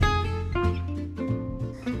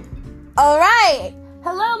Alright!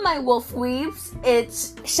 Hello, my wolf weaves.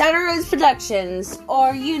 It's Shadow Rose Productions,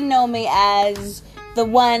 or you know me as the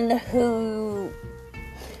one who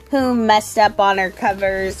messed up on our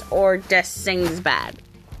covers or just sings bad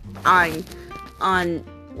on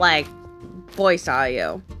like voice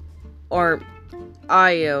audio or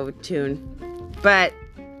audio tune. But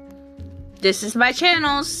this is my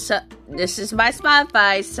channel, so this is my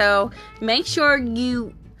Spotify, so make sure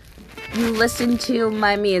you listen to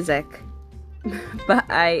my music.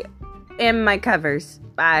 Bye. And my covers.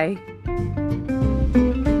 Bye.